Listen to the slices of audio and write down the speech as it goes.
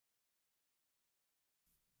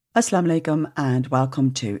Assalamu alaikum and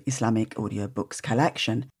welcome to Islamic Audiobooks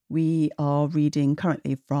collection. We are reading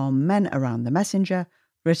currently from Men Around the Messenger,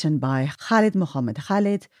 written by Khalid Muhammad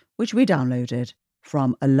Khalid, which we downloaded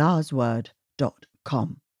from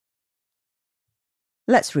AllahsWord.com.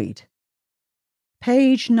 Let's read.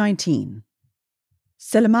 Page 19.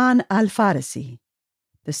 Salman Al-Faarisey,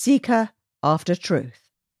 the Seeker After Truth.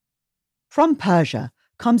 From Persia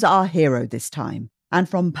comes our hero this time, and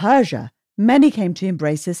from Persia many came to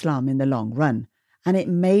embrace Islam in the long run, and it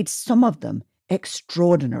made some of them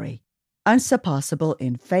extraordinary, unsurpassable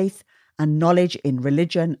in faith and knowledge in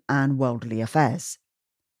religion and worldly affairs.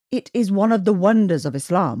 It is one of the wonders of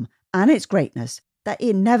Islam and its greatness that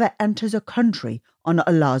it never enters a country on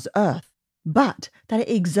Allah's earth, but that it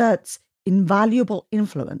exerts invaluable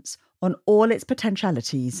influence on all its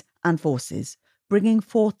potentialities and forces, bringing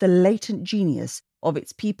forth the latent genius of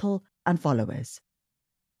its people and followers.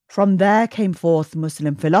 From there came forth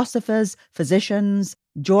Muslim philosophers, physicians,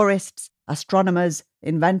 jurists, astronomers,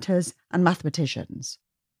 inventors, and mathematicians.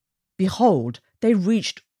 Behold, they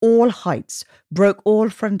reached all heights, broke all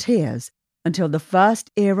frontiers, until the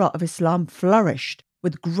first era of Islam flourished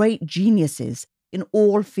with great geniuses in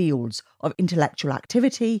all fields of intellectual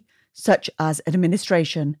activity, such as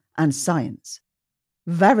administration and science.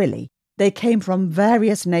 Verily, they came from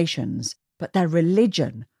various nations, but their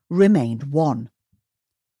religion remained one.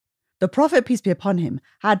 The Prophet, peace be upon him,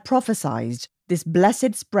 had prophesied this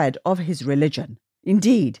blessed spread of his religion.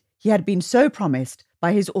 Indeed, he had been so promised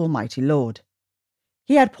by his Almighty Lord.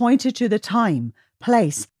 He had pointed to the time,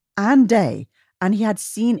 place, and day, and he had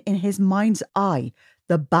seen in his mind's eye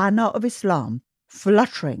the banner of Islam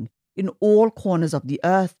fluttering in all corners of the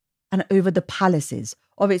earth and over the palaces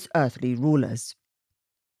of its earthly rulers.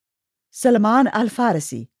 Salman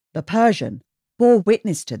Al-Faarisey, the Persian, bore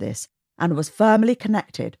witness to this and was firmly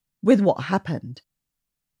connected with what happened.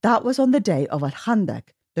 That was on the day of Al-Khandaq,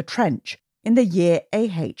 the trench, in the year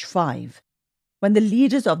AH 5, when the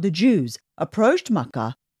leaders of the Jews approached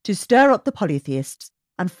Makkah to stir up the polytheists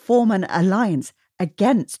and form an alliance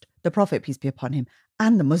against the Prophet, peace be upon him,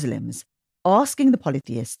 and the Muslims, asking the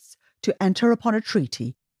polytheists to enter upon a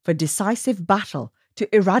treaty for decisive battle to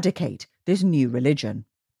eradicate this new religion.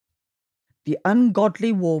 The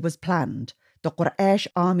ungodly war was planned. The Quraish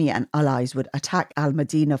army and allies would attack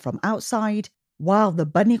Al-Madiinah from outside, while the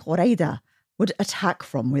Bani Qurayza would attack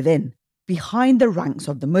from within, behind the ranks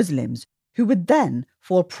of the Muslims, who would then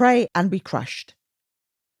fall prey and be crushed.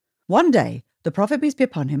 One day, the Prophet, peace be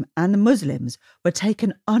upon him, and the Muslims were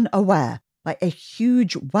taken unaware by a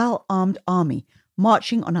huge, well-armed army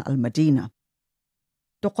marching on Al-Madiinah.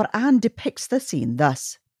 The Quran depicts the scene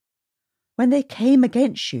thus: when they came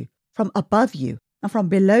against you from above you and from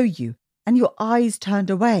below you, and your eyes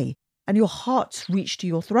turned away, and your hearts reached to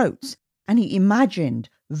your throats, and you imagined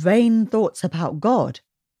vain thoughts about God,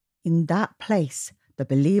 in that place the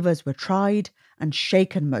believers were tried and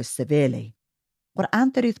shaken most severely.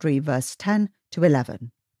 Quran 33 verse 10 to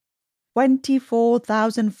 11.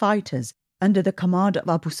 24,000 fighters under the command of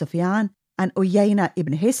Abu Sufyan and Uyayna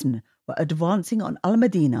ibn Hisn were advancing on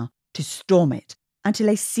Al-Madiinah to storm it and to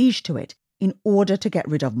lay siege to it in order to get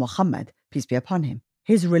rid of Muhammad, peace be upon him,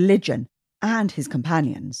 his religion, and his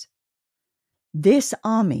companions. This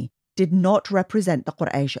army did not represent the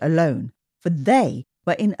Quraysh alone, for they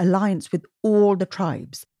were in alliance with all the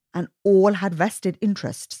tribes, and all had vested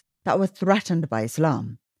interests that were threatened by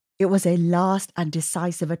Islam. It was a last and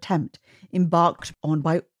decisive attempt embarked on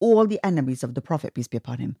by all the enemies of the Prophet, peace be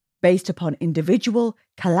upon him, based upon individual,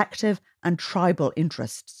 collective, and tribal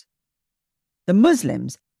interests. The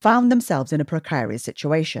Muslims found themselves in a precarious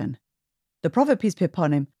situation. The Prophet, peace be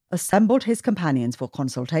upon him, assembled his companions for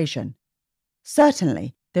consultation.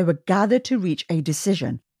 Certainly, they were gathered to reach a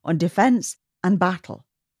decision on defence and battle.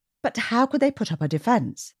 But how could they put up a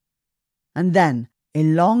defence? And then a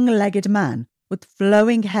long-legged man with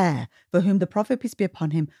flowing hair, for whom the Prophet, peace be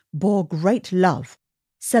upon him, bore great love,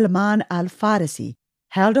 Salman Al-Faarisey,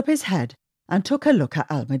 held up his head and took a look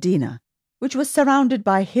at Al-Madiinah, which was surrounded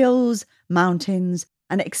by hills, mountains,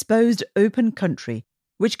 and exposed open country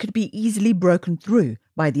which could be easily broken through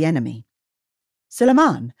by the enemy.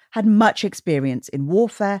 Salman had much experience in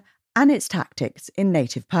warfare and its tactics in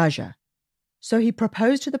native Persia, so he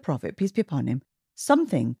proposed to the Prophet, peace be upon him,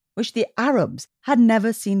 something which the Arabs had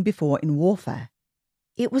never seen before in warfare.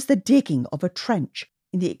 It was the digging of a trench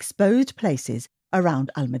in the exposed places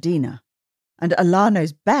around Al-Madiinah, and Allah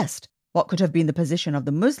knows best what could have been the position of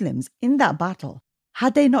the Muslims in that battle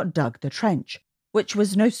had they not dug the trench, which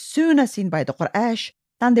was no sooner seen by the Quraysh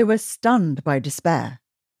than they were stunned by despair.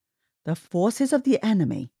 The forces of the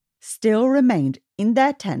enemy still remained in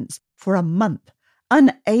their tents for a month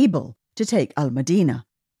unable to take Al-Madiinah,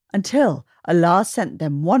 until Allah sent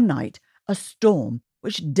them one night a storm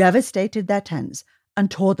which devastated their tents and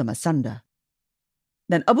tore them asunder.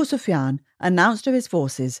 Then Abu Sufyan announced to his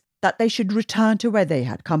forces that they should return to where they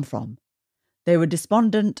had come from. They were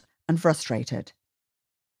despondent and frustrated.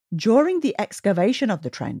 During the excavation of the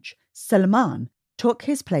trench, Salman took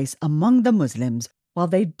his place among the Muslims while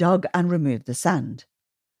they dug and removed the sand.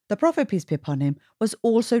 The Prophet, peace be upon him, was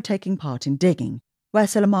also taking part in digging, where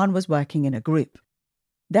Salman was working in a group.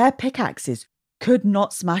 Their pickaxes could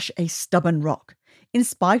not smash a stubborn rock, in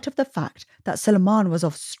spite of the fact that Salman was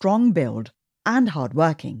of strong build and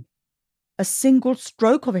hard-working. A single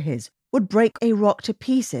stroke of his would break a rock to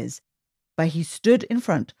pieces, but he stood in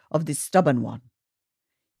front of this stubborn one.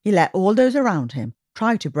 He let all those around him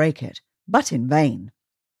try to break it, but in vain.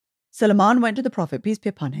 Salman went to the Prophet, peace be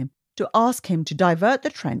upon him, to ask him to divert the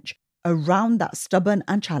trench around that stubborn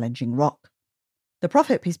and challenging rock. The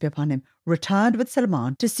Prophet, peace be upon him, returned with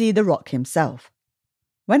Salman to see the rock himself.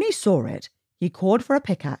 When he saw it, he called for a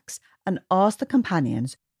pickaxe and asked the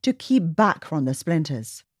companions to keep back from the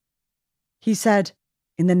splinters. He said,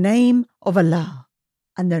 "In the name of Allah,"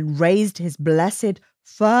 and then raised his blessed,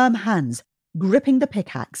 firm hands, gripping the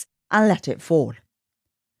pickaxe, and let it fall.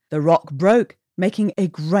 The rock broke, making a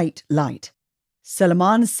great light.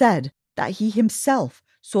 Salman said that he himself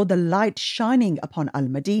saw the light shining upon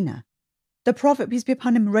Al-Madiinah. The Prophet, peace be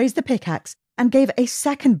upon him, raised the pickaxe and gave a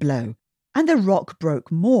second blow, and the rock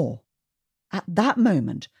broke more. At that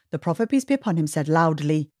moment, the Prophet, peace be upon him, said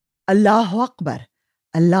loudly, "Allahu Akbar,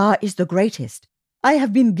 Allah is the greatest. I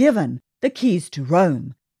have been given the keys to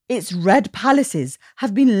Rome. Its red palaces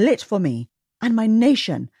have been lit for me, and my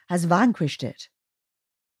nation has vanquished it."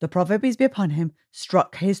 The Prophet, peace be upon him,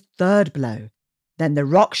 struck his third blow. Then the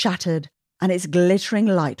rock shattered, and its glittering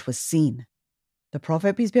light was seen. The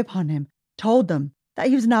Prophet, peace be upon him, told them that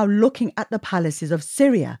he was now looking at the palaces of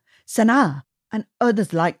Syria, Sana'a, and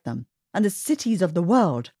others like them, and the cities of the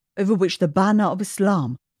world over which the banner of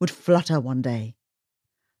Islam would flutter one day.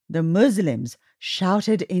 The Muslims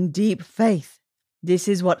shouted in deep faith, "This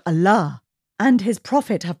is what Allah and His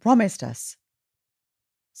Prophet have promised us."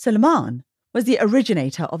 Salman was the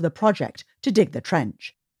originator of the project to dig the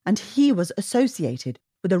trench, and he was associated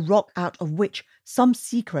with a rock out of which some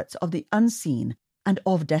secrets of the unseen and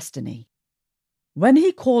of destiny. When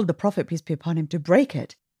he called the Prophet, peace be upon him, to break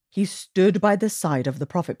it, he stood by the side of the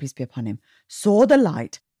Prophet, peace be upon him, saw the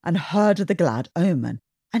light and heard the glad omen,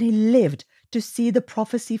 and he lived to see the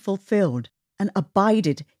prophecy fulfilled and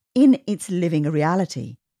abided in its living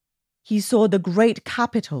reality. He saw the great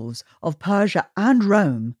capitals of Persia and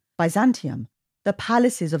Rome, Byzantium, the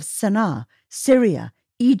palaces of Sana'a, Syria,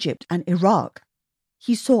 Egypt, and Iraq.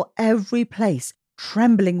 He saw every place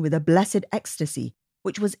trembling with a blessed ecstasy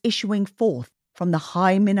which was issuing forth from the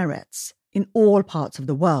high minarets in all parts of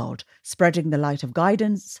the world, spreading the light of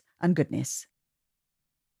guidance and goodness.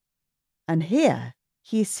 And here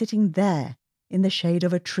he is sitting there in the shade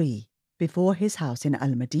of a tree before his house in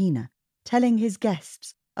Al-Madiinah, telling his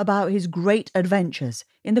guests about his great adventures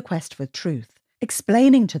in the quest for truth,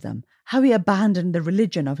 explaining to them how he abandoned the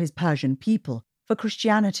religion of his Persian people for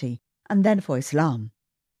Christianity and then for Islam,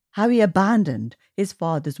 how he abandoned his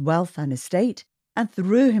father's wealth and estate and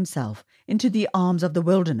threw himself into the arms of the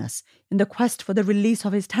wilderness in the quest for the release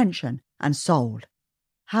of his tension and soul,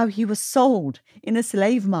 how he was sold in a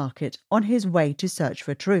slave market on his way to search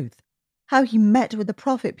for truth, how he met with the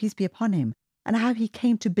Prophet, peace be upon him, and how he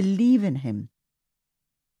came to believe in him.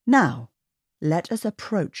 Now, let us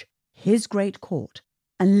approach his great court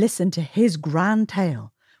and listen to his grand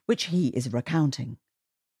tale, which he is recounting.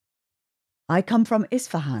 "I come from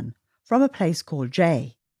Isfahan, from a place called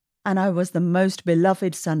Jay, and I was the most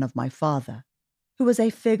beloved son of my father, who was a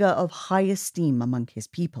figure of high esteem among his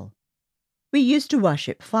people. We used to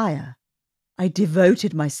worship fire. I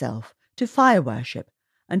devoted myself to fire worship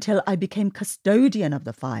until I became custodian of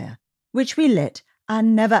the fire, which we lit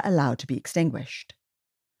and never allowed to be extinguished.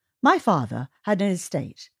 My father had an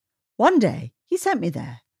estate. One day he sent me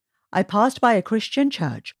there. I passed by a Christian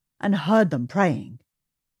church and heard them praying.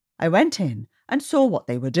 I went in and saw what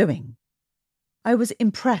they were doing. I was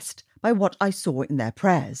impressed by what I saw in their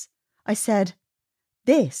prayers. I said,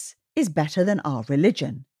 'This is better than our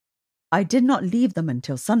religion.' I did not leave them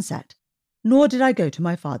until sunset, nor did I go to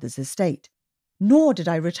my father's estate, nor did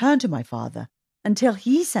I return to my father until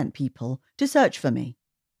he sent people to search for me.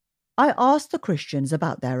 I asked the Christians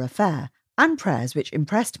about their affair and prayers which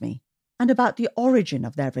impressed me, and about the origin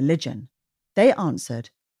of their religion. They answered,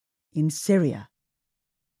 'In Syria.'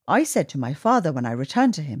 I said to my father when I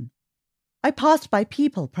returned to him, 'I passed by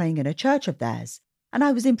people praying in a church of theirs, and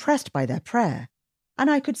I was impressed by their prayer. and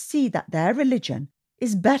I could see that their religion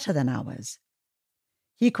is better than ours.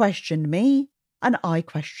 He questioned me, and I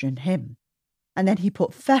questioned him, and then he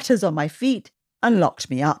put fetters on my feet and locked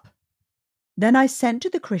me up. Then I sent to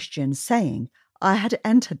the Christians saying I had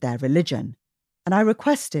entered their religion, and I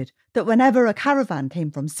requested that whenever a caravan came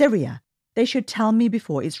from Syria, they should tell me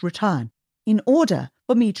before its return, in order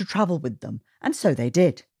for me to travel with them, and so they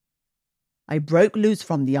did. I broke loose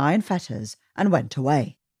from the iron fetters and went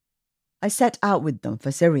away. I set out with them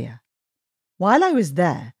for Syria. While I was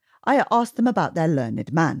there, I asked them about their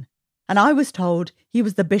learned man, and I was told he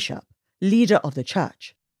was the bishop, leader of the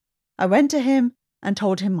church. I went to him and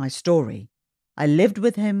told him my story. I lived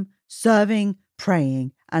with him, serving,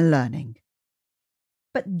 praying, and learning.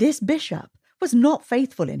 But this bishop was not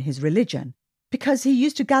faithful in his religion, because he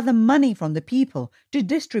used to gather money from the people to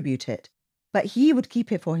distribute it, but he would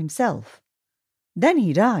keep it for himself. Then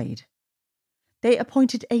he died. They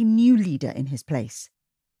appointed a new leader in his place.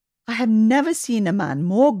 I have never seen a man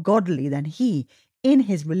more godly than he in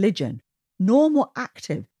his religion, nor more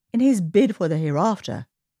active in his bid for the hereafter,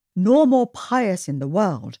 nor more pious in the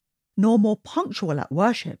world, nor more punctual at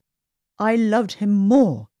worship. I loved him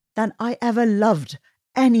more than I ever loved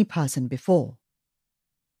any person before.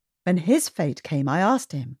 When his fate came, I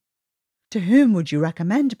asked him, "To whom would you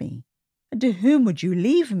recommend me? And to whom would you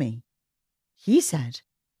leave me?" He said,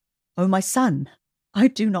 "O my son, I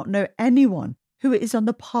do not know anyone who is on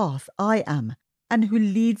the path I am and who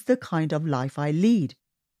leads the kind of life I lead,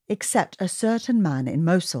 except a certain man in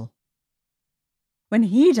Mosul." When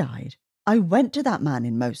he died, I went to that man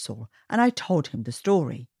in Mosul and I told him the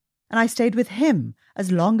story, and I stayed with him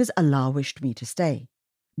as long as Allah wished me to stay.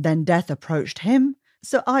 Then death approached him,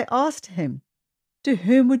 so I asked him, "To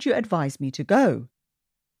whom would you advise me to go?"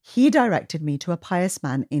 He directed me to a pious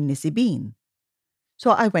man in Nisibin. So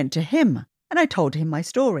I went to him and I told him my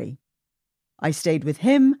story. I stayed with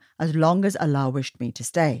him as long as Allah wished me to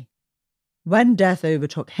stay. When death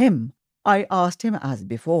overtook him, I asked him as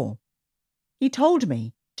before. He told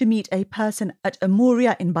me to meet a person at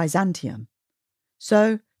Amuria in Byzantium.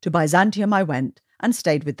 So to Byzantium I went and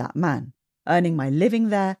stayed with that man, earning my living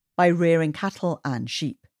there by rearing cattle and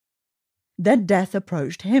sheep. Then death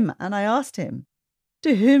approached him and I asked him,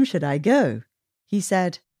 "To whom should I go?" He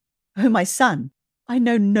said, "O my son, I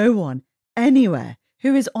know no one anywhere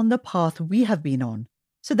who is on the path we have been on,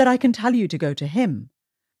 so that I can tell you to go to him.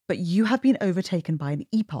 But you have been overtaken by an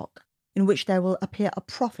epoch in which there will appear a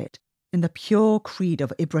prophet in the pure creed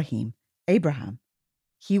of Abraham.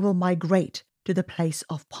 He will migrate to the place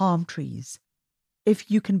of palm trees. If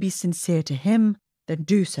you can be sincere to him, then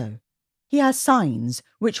do so. He has signs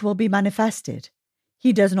which will be manifested.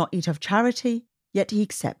 He does not eat of charity, yet he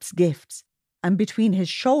accepts gifts, and between his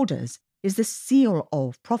shoulders is the seal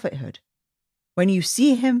of prophethood. When you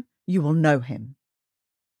see him, you will know him."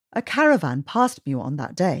 A caravan passed me on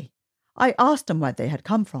that day. I asked them where they had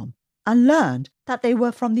come from, and learned that they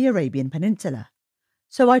were from the Arabian Peninsula.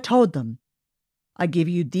 So I told them, "I give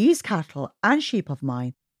you these cattle and sheep of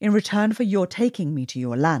mine in return for your taking me to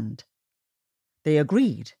your land." They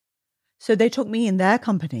agreed. So they took me in their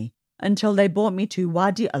company until they brought me to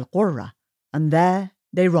Wadi al-Qurra, and there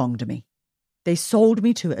they wronged me. They sold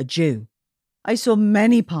me to a Jew. I saw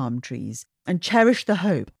many palm trees and cherished the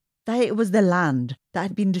hope that it was the land that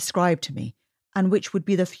had been described to me and which would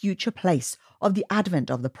be the future place of the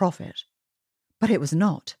advent of the Prophet. But it was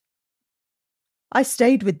not. I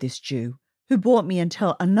stayed with this Jew, who brought me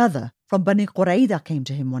until another from Bani Qurayza came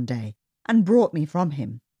to him one day and brought me from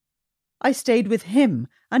him. I stayed with him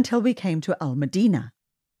until we came to Al-Madiinah.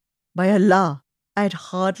 By Allah, I had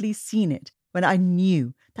hardly seen it when I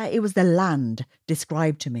knew that it was the land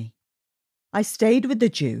described to me. I stayed with the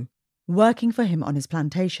Jew, working for him on his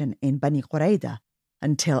plantation in Bani Qurayza,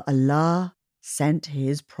 until Allah sent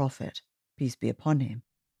his prophet, peace be upon him,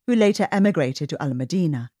 who later emigrated to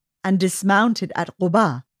Al-Madiinah and dismounted at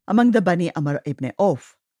Quba among the Bani Amr ibn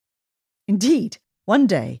Auf. Indeed, one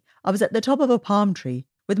day I was at the top of a palm tree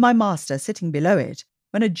with my master sitting below it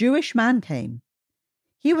when a Jewish man came.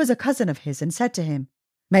 He was a cousin of his and said to him,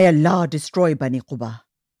 "May Allah destroy Bani Quba.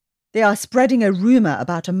 They are spreading a rumour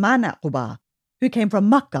about a man at Quba who came from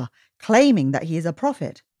Makkah claiming that he is a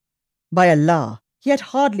prophet." By Allah, he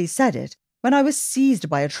had hardly said it when I was seized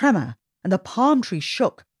by a tremor and the palm tree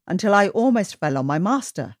shook until I almost fell on my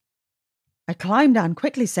master. I climbed down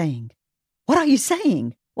quickly saying, "What are you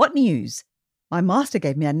saying? What news?" My master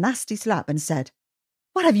gave me a nasty slap and said,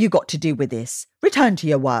 "What have you got to do with this? Return to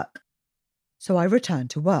your work." So I returned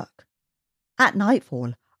to work. At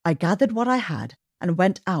nightfall, I gathered what I had and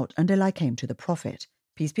went out until I came to the Prophet,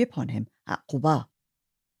 peace be upon him, at Quba.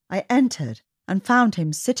 I entered and found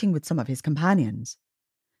him sitting with some of his companions.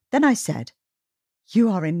 Then I said, "You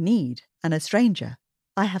are in need and a stranger.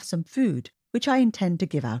 I have some food which I intend to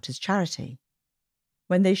give out as charity.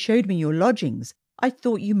 When they showed me your lodgings, I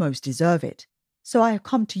thought you most deserve it, so I have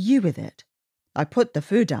come to you with it." I put the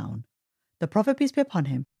food down. The Prophet, peace be upon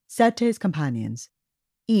him, said to his companions,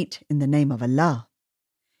 "Eat in the name of Allah."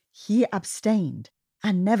 He abstained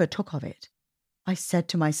and never took of it. I said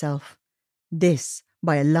to myself, "This,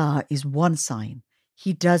 by Allah, is one sign.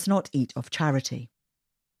 He does not eat of charity."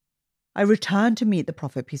 I returned to meet the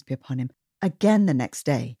Prophet, peace be upon him, again the next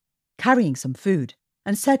day, carrying some food,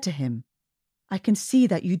 and said to him, "I can see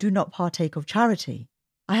that you do not partake of charity.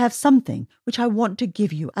 I have something which I want to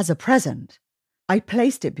give you as a present." I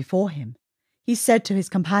placed it before him. He said to his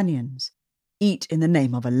companions, "Eat in the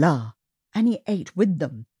name of Allah," and he ate with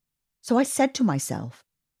them. So I said to myself,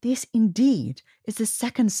 this indeed is the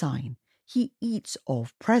second sign. He eats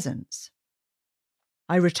of presents.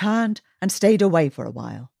 I returned and stayed away for a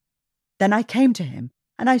while. Then I came to him,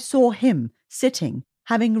 and I saw him sitting,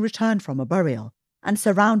 having returned from a burial, and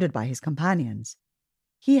surrounded by his companions.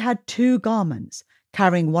 He had 2 garments,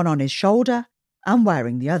 carrying one on his shoulder and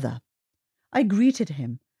wearing the other. I greeted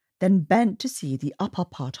him, then bent to see the upper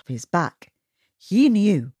part of his back. He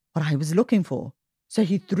knew what I was looking for, so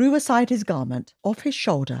he threw aside his garment off his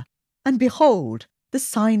shoulder, and behold, the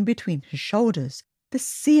sign between his shoulders, the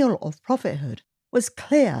seal of prophethood, was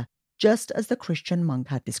clear, just as the Christian monk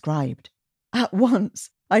had described. At once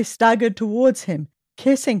I staggered towards him,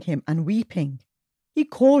 kissing him and weeping. He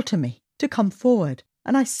called to me to come forward,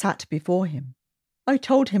 and I sat before him. I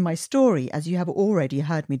told him my story, as you have already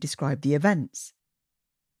heard me describe the events.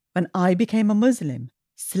 When I became a Muslim,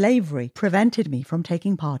 slavery prevented me from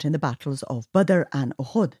taking part in the battles of Badr and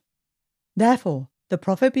Uhud. Therefore, the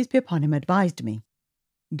Prophet, peace be upon him, advised me,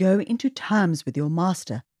 "Go into terms with your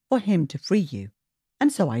master for him to free you."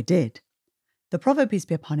 And so I did. The Prophet, peace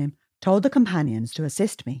be upon him, told the companions to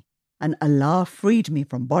assist me, and Allah freed me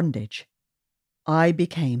from bondage. I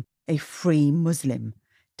became a free Muslim,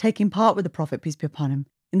 taking part with the Prophet, peace be upon him,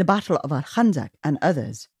 in the battle of Al-Khandaq and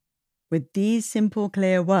others. With these simple,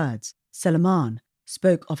 clear words, Salman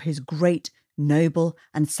spoke of his great, noble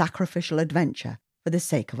and sacrificial adventure for the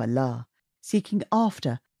sake of Allah, seeking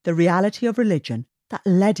after the reality of religion that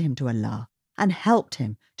led him to Allah and helped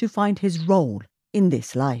him to find his role in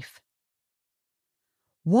this life.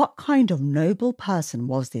 What kind of noble person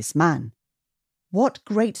was this man? What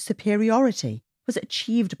great superiority was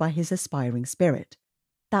achieved by his aspiring spirit?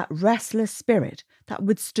 That restless spirit that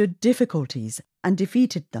withstood difficulties and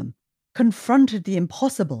defeated them, confronted the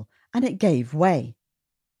impossible and it gave way.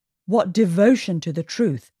 What devotion to the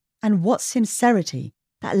truth and what sincerity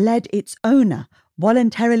that led its owner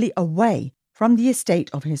voluntarily away from the estate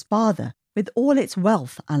of his father with all its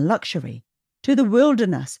wealth and luxury, to the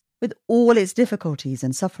wilderness with all its difficulties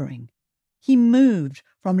and suffering. He moved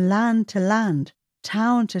from land to land,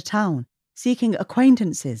 town to town, seeking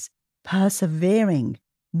acquaintances, persevering,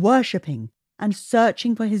 worshipping, and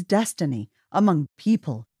searching for his destiny among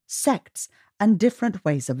people, sects, and different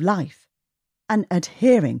ways of life, and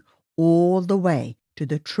adhering all the way to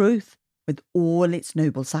the truth with all its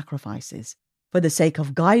noble sacrifices, for the sake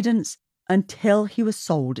of guidance, until he was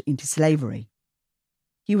sold into slavery.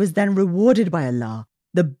 He was then rewarded by Allah,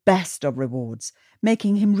 the best of rewards,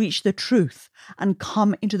 making him reach the truth and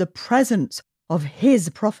come into the presence of his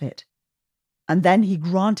Prophet. And then he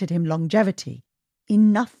granted him longevity,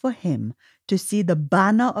 enough for him to see the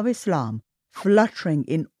banner of Islam fluttering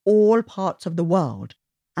in all parts of the world,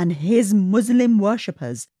 and his Muslim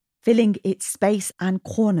worshippers filling its space and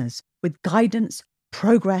corners with guidance,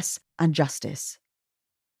 progress, and justice.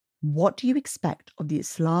 What do you expect of the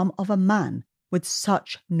Islam of a man with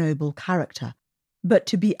such noble character, but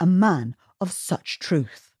to be a man of such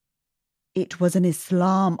truth? It was an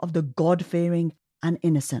Islam of the God-fearing and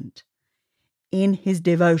innocent. In his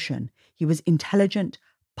devotion, he was intelligent,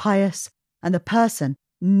 pious, and the person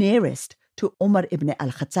nearest to Umar ibn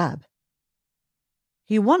al-Khattab.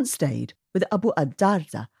 He once stayed with Abu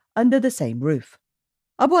ad-Darda under the same roof.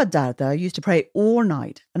 Abu ad-Darda used to pray all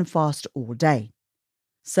night and fast all day.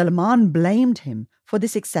 Salman blamed him for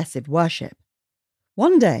this excessive worship.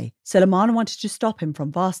 One day, Salman wanted to stop him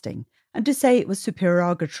from fasting and to say it was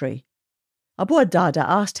supererogatory. Abu ad-Darda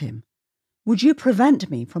asked him, "Would you prevent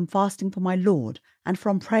me from fasting for my Lord and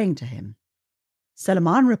from praying to him?"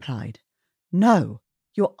 Salman replied, "No,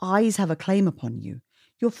 your eyes have a claim upon you.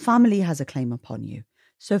 Your family has a claim upon you.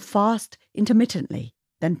 So fast intermittently,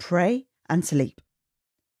 then pray and sleep."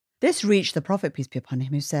 This reached the Prophet, peace be upon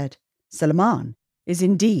him, who said, "Salman is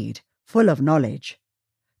indeed full of knowledge."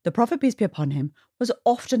 The Prophet, peace be upon him, was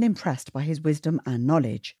often impressed by his wisdom and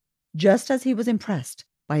knowledge, just as he was impressed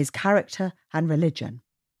by his character and religion.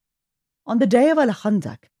 On the day of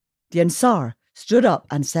Al-Khandaq, the Ansar stood up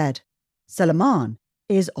and said, Salmaan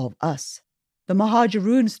is of us. The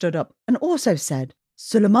Muhajirun stood up and also said,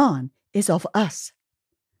 Salmaan is of us.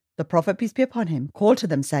 The Prophet, peace be upon him, called to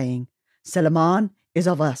them saying, Salmaan is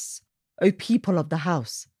of us, O people of the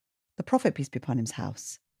house, the Prophet, peace be upon him's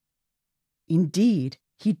house. Indeed,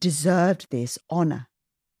 he deserved this honour.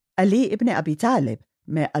 Ali ibn Abi Talib,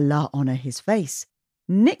 may Allah honour his face,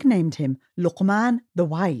 nicknamed him Luqman the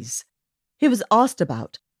Wise. He was asked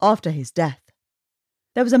about after his death.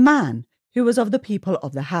 There was a man who was of the people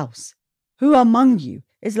of the house. Who among you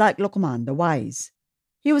is like Luqman the Wise?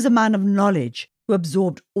 He was a man of knowledge who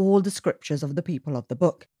absorbed all the scriptures of the people of the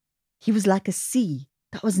book. He was like a sea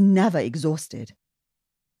that was never exhausted.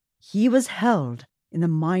 He was held in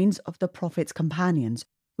the minds of the Prophet's companions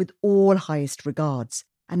with all highest regards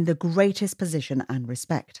and the greatest position and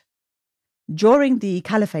respect. During the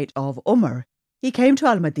Caliphate of Umar, he came to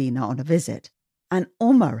Al-Madiinah on a visit, and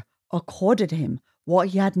Umar accorded him what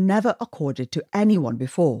he had never accorded to anyone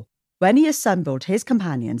before, when he assembled his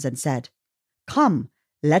companions and said, Come,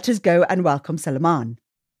 let us go and welcome Salmaan.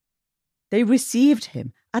 They received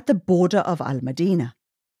him at the border of Al-Madiinah.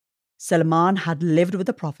 Salmaan had lived with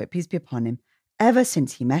the Prophet, peace be upon him, ever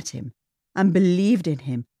since he met him, and believed in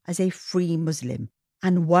him as a free Muslim,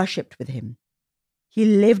 and worshipped with him. He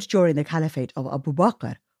lived during the Caliphate of Abu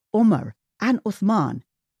Bakr, Umar, and Uthman,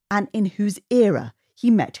 and in whose era he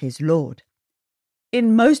met his Lord.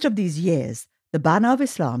 In most of these years, the banner of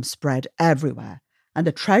Islam spread everywhere, and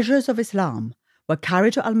the treasures of Islam were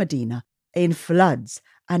carried to Al-Madiinah in floods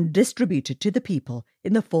and distributed to the people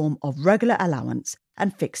in the form of regular allowance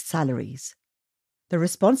and fixed salaries. The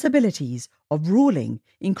responsibilities of ruling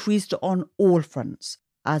increased on all fronts,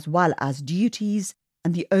 as well as duties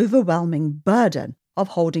and the overwhelming burden of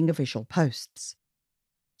holding official posts.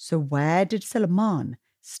 So where did Salmaan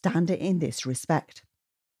stand in this respect?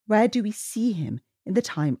 Where do we see him in the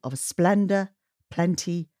time of splendour,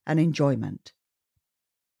 plenty, and enjoyment?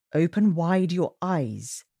 Open wide your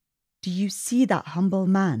eyes. Do you see that humble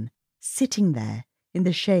man sitting there in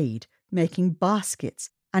the shade, making baskets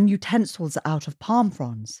and utensils out of palm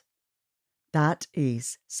fronds? That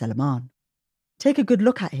is Salmaan. Take a good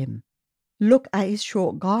look at him. Look at his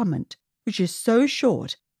short garment, which is so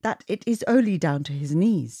short that it is only down to his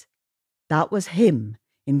knees. That was him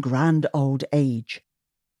in grand old age.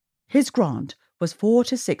 His grant was 4,000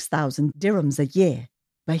 to 6,000 dirhams a year,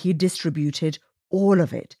 but he distributed all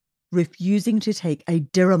of it, refusing to take a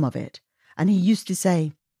dirham of it. And he used to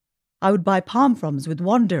say, I would buy palm fronds with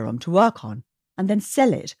 1 dirham to work on, and then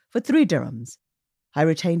sell it for 3 dirhams. I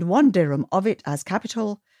retained 1 dirham of it as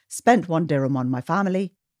capital, spent 1 dirham on my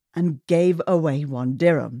family, and gave away 1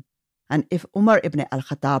 dirham. And if Umar ibn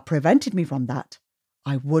al-Khattab prevented me from that,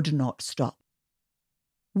 I would not stop.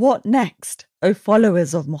 What next, O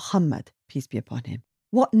followers of Muhammad, peace be upon him?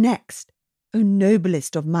 What next, O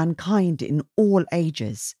noblest of mankind in all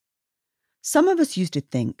ages? Some of us used to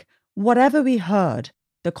think, whatever we heard,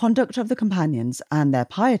 the conduct of the companions and their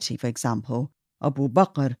piety, for example, Abu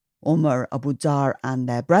Bakr, Umar, Abu Dhar and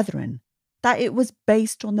their brethren, that it was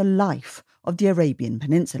based on the life of the Arabian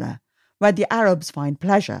Peninsula, where the Arabs find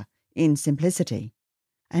pleasure in simplicity.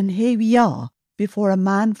 And here we are before a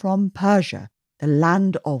man from Persia, the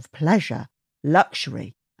land of pleasure,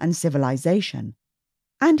 luxury and civilization.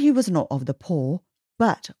 And he was not of the poor,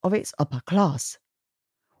 but of its upper class.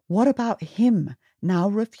 What about him now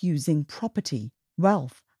refusing property,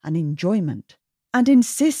 wealth and enjoyment, and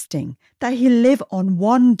insisting that he live on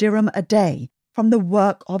 1 dirham a day from the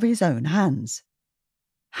work of his own hands?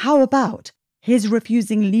 How about his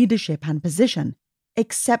refusing leadership and position,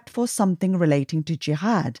 except for something relating to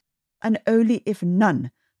jihad, and only if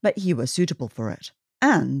none but he was suitable for it,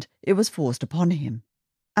 and it was forced upon him,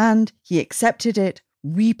 and he accepted it,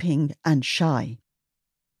 weeping and shy?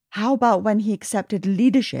 How about when he accepted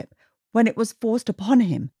leadership when it was forced upon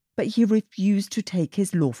him, but he refused to take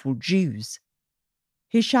his lawful dues?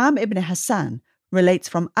 Hisham ibn Hassan relates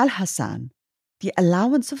from Al-Hassan, the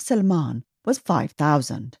allowance of Salmaan was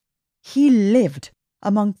 5,000. He lived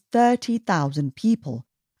among 30,000 people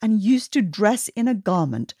and used to dress in a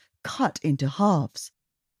garment cut into halves.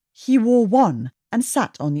 He wore one and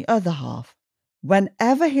sat on the other half.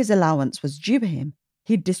 Whenever his allowance was due him,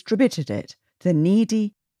 he distributed it to the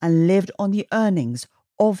needy and lived on the earnings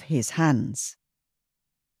of his hands.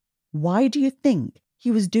 Why do you think he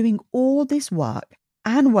was doing all this work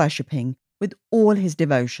and worshipping with all his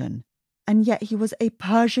devotion, and yet he was a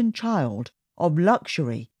Persian child of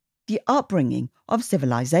luxury, the upbringing of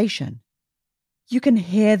civilization? You can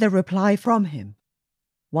hear the reply from him.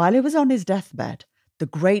 While he was on his deathbed, the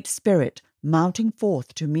Great Spirit mounting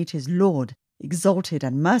forth to meet his Lord, exalted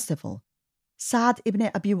and merciful, Sa'd ibn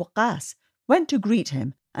Abi Waqqas went to greet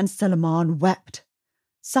him, and Salman wept.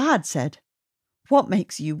 Sa'd said, "What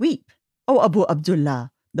makes you weep? O Abu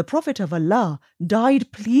Abdullah, the Prophet of Allah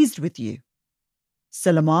died pleased with you."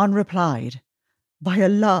 Salman replied, "By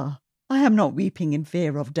Allah, I am not weeping in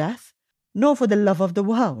fear of death, nor for the love of the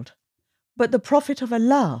world. But the Prophet of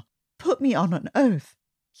Allah put me on an oath.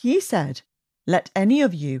 He said, 'Let any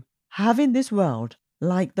of you have in this world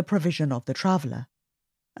like the provision of the traveller.'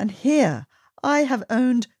 And here I have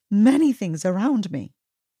owned many things around me."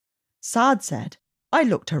 Sa'd said, "I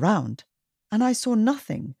looked around, and I saw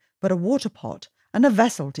nothing but a water pot and a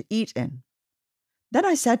vessel to eat in. Then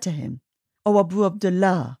I said to him, 'O Abu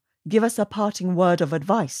Abdullah, give us a parting word of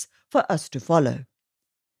advice for us to follow.'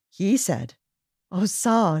 He said, 'O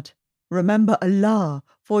Sa'd, remember Allah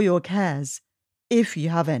for your cares, if you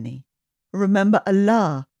have any. Remember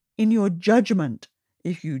Allah in your judgment,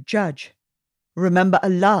 if you judge. Remember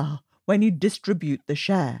Allah when you distribute the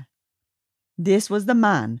share.' This was the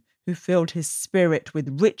man who filled his spirit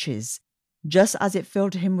with riches, just as it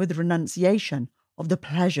filled him with renunciation of the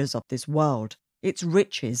pleasures of this world, its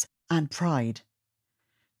riches and pride.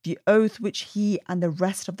 The oath which he and the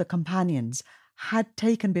rest of the companions had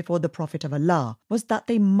taken before the Prophet of Allah was that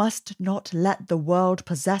they must not let the world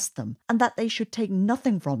possess them, and that they should take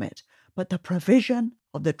nothing from it but the provision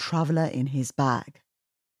of the traveller in his bag.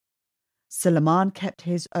 Salman kept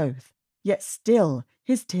his oath, yet still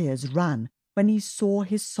his tears ran when he saw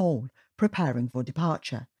his soul preparing for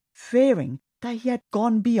departure, fearing that he had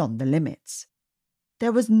gone beyond the limits.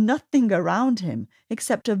 There was nothing around him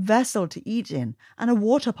except a vessel to eat in and a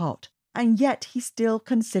water pot, and yet he still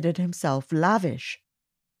considered himself lavish.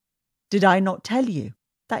 Did I not tell you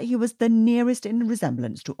that he was the nearest in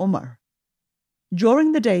resemblance to Umar?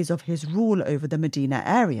 During the days of his rule over the Medina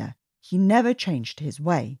area, he never changed his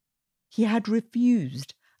way. He had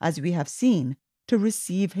refused, as we have seen, to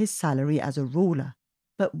receive his salary as a ruler,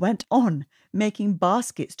 but went on making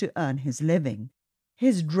baskets to earn his living.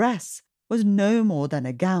 His dress was no more than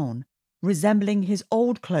a gown, resembling his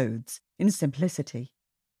old clothes in simplicity.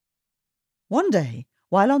 One day,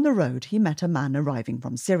 while on the road, he met a man arriving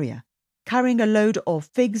from Syria, carrying a load of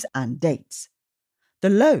figs and dates. The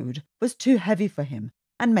load was too heavy for him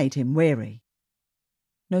and made him weary.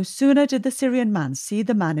 No sooner did the Syrian man see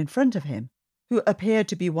the man in front of him, who appeared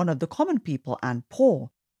to be one of the common people and poor,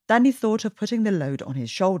 than he thought of putting the load on his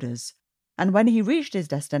shoulders, and when he reached his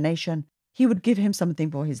destination, he would give him something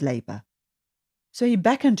for his labour. So he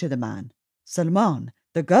beckoned to the man, Salman,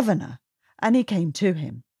 the governor, and he came to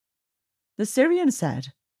him. The Syrian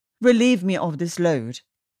said, "Relieve me of this load."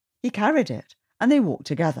 He carried it, and they walked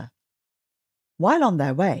together. While on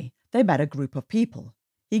their way, they met a group of people.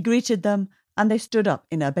 He greeted them, and they stood up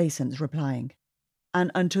in obeisance, replying, "And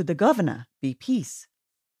unto the governor be peace."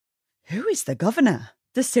 "Who is the governor?"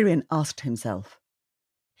 the Syrian asked himself.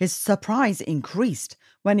 His surprise increased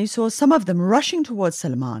when he saw some of them rushing towards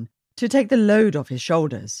Salman to take the load off his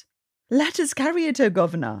shoulders. "Let us carry it, O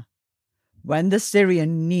governor." When the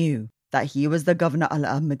Syrian knew that he was the governor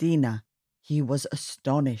Al-Madiinah, he was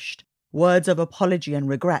astonished. Words of apology and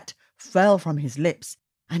regret fell from his lips,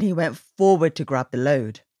 and he went forward to grab the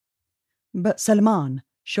load. But Salman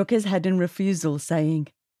shook his head in refusal, saying,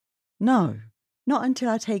 "No, not until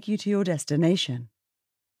I take you to your destination."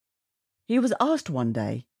 He was asked one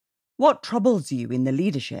day, "What troubles you in the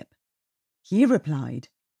leadership?" He replied,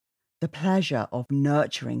 "The pleasure of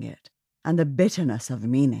nurturing it and the bitterness of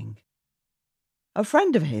meaning." A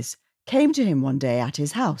friend of his came to him one day at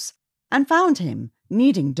his house and found him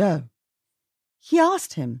kneading dough. He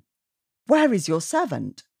asked him, "Where is your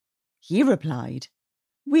servant?" He replied,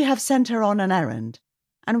 "We have sent her on an errand,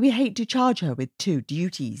 and we hate to charge her with 2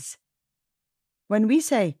 duties." When we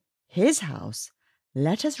say his house,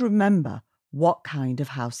 let us remember what kind of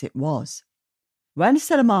house it was. When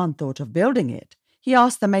Salman thought of building it, he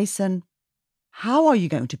asked the mason, "How are you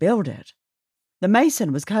going to build it?" The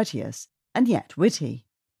mason was courteous and yet witty.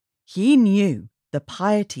 He knew the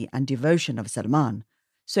piety and devotion of Salman,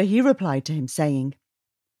 so he replied to him, saying,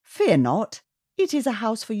 "Fear not, it is a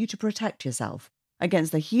house for you to protect yourself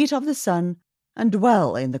against the heat of the sun and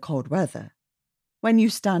dwell in the cold weather. When you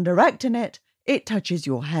stand erect in it, it touches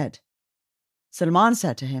your head." Salman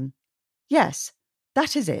said to him, "Yes,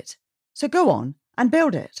 that is it, so go on and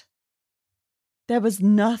build it." There was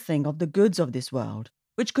nothing of the goods of this world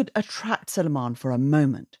which could attract Salman for a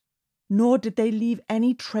moment, nor did they leave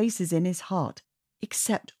any traces in his heart,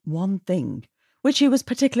 except one thing, which he was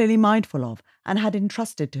particularly mindful of and had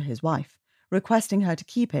entrusted to his wife, requesting her to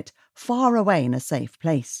keep it far away in a safe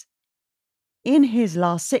place. In his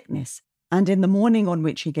last sickness, and in the morning on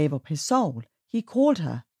which he gave up his soul, he called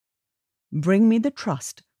her, "Bring me the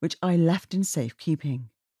trust which I left in safekeeping."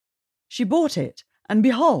 She bought it, and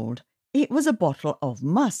behold, it was a bottle of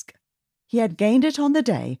musk. He had gained it on the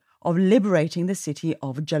day of liberating the city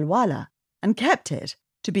of Jalwala, and kept it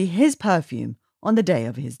to be his perfume on the day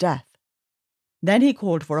of his death. Then he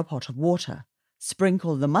called for a pot of water,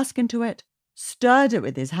 sprinkled the musk into it, stirred it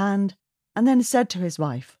with his hand, and then said to his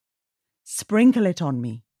wife, "Sprinkle it on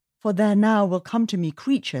me, for there now will come to me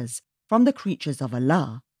creatures from the creatures of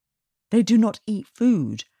Allah. They do not eat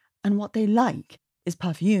food, and what they like is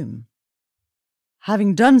perfume."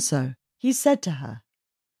 Having done so, he said to her,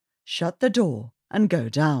 "Shut the door and go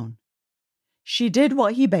down." She did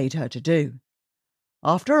what he bade her to do.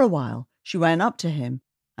 After a while, she went up to him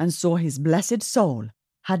and saw his blessed soul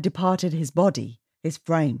had departed his body, his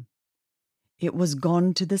frame. It was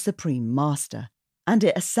gone to the Supreme Master, and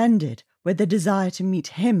it ascended with the desire to meet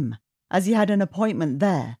him, as he had an appointment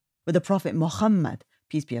there with the Prophet Muhammad,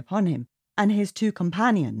 peace be upon him, and his two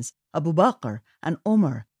companions, Abu Bakr and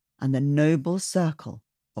Umar, and the noble circle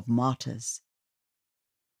of martyrs.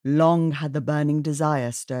 Long had the burning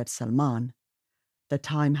desire stirred Salman. The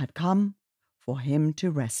time had come for him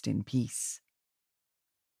to rest in peace.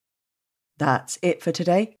 That's it for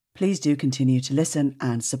today. Please do continue to listen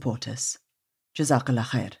and support us. Jazakallah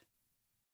khair.